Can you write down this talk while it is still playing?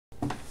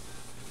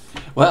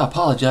Well, I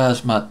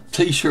apologize. My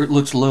t-shirt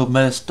looks a little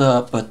messed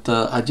up, but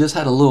I just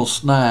had a little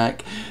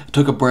snack.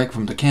 Took a break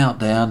from the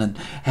countdown and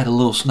had a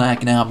little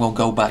snack. Now I'm going to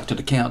go back to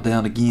the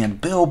countdown again.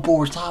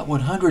 Billboard's Hot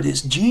 100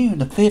 is June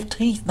the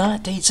 15th,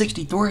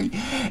 1963.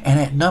 And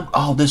at number,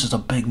 oh, this is a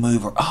big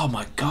mover. Oh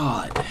my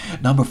God.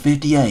 Number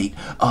 58,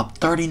 up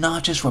 30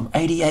 notches from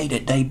 88.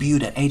 It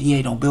debuted at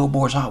 88 on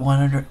Billboard's Hot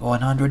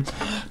 100.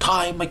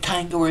 Tie My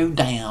Kangaroo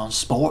Down,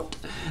 sport.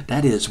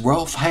 That is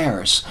Rolf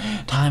Harris.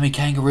 Tie My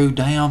Kangaroo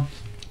Down.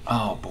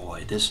 Oh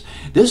boy, this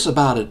is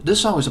about it.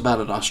 This song is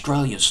about an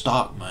Australian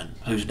stockman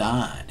who's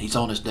dying. He's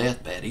on his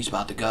deathbed. He's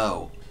about to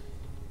go.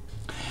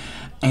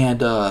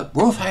 And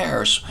Rolf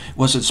Harris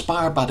was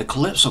inspired by the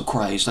calypso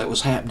craze that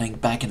was happening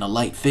back in the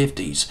late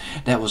 50s.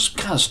 That was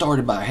kind of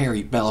started by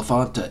Harry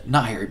Belafonte.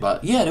 Not Harry,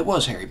 but yeah, it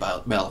was Harry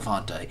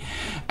Belafonte.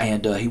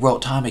 And he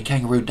wrote Tie My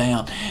Kangaroo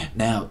Down.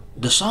 Now,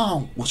 the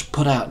song was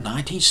put out in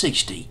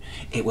 1960.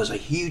 It was a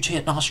huge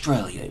hit in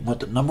Australia. It went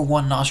to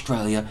 #1 in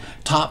Australia,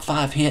 top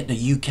 5 hit in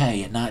the UK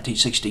in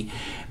 1960,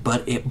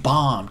 but it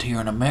bombed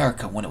here in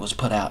America when it was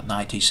put out in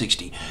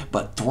 1960.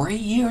 But 3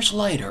 years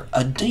later,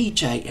 a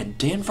DJ in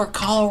Denver,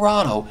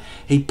 Colorado,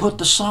 he put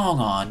the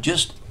song on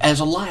just as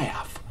a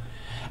laugh.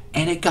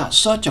 And it got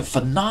such a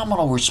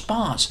phenomenal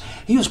response.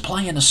 He was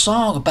playing the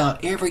song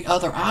about every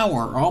other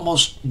hour,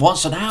 almost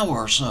once an hour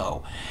or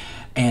so.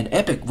 And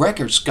Epic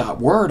Records got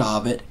word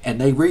of it,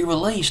 and they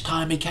re-released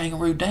Tie My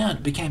Kangaroo Down.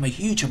 It became a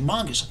huge,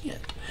 humongous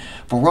hit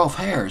for Rolf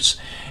Harris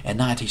in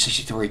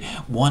 1963.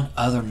 One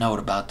other note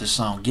about this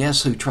song: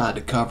 guess who tried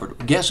to cover?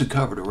 Guess who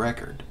covered the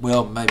record?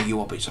 Well, maybe you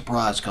won't be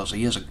surprised because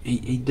he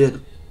does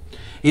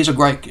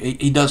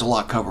a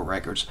lot of cover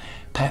records.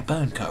 Pat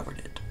Boone covered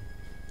it.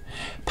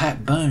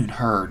 Pat Boone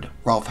heard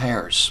Rolf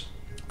Harris'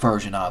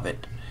 version of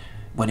it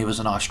when he was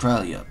in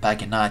Australia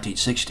back in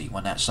 1960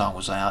 when that song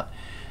was out.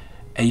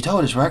 And he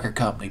told his record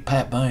company,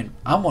 Pat Boone,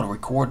 I want to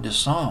record this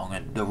song.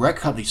 And the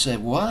record company said,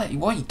 what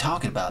are you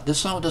talking about? This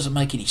song doesn't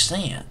make any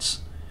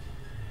sense.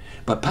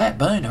 But Pat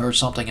Boone heard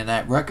something in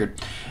that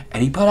record,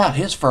 and he put out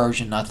his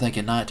version, I think,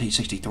 in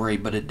 1963,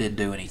 but it didn't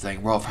do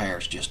anything. Rolf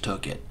Harris just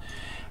took it.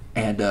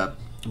 And,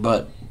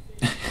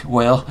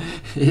 well,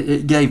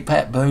 it gave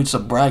Pat Boone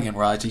some bragging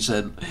rights. He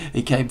said,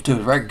 he came to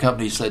his record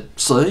company and said,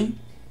 see,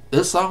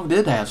 this song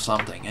did have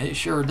something. It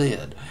sure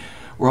did.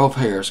 Rolf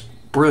Harris.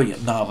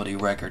 Brilliant novelty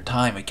record,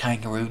 Tie My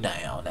Kangaroo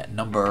Down at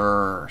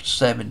number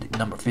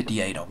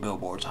 58 on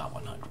Billboard's Hot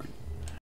 100.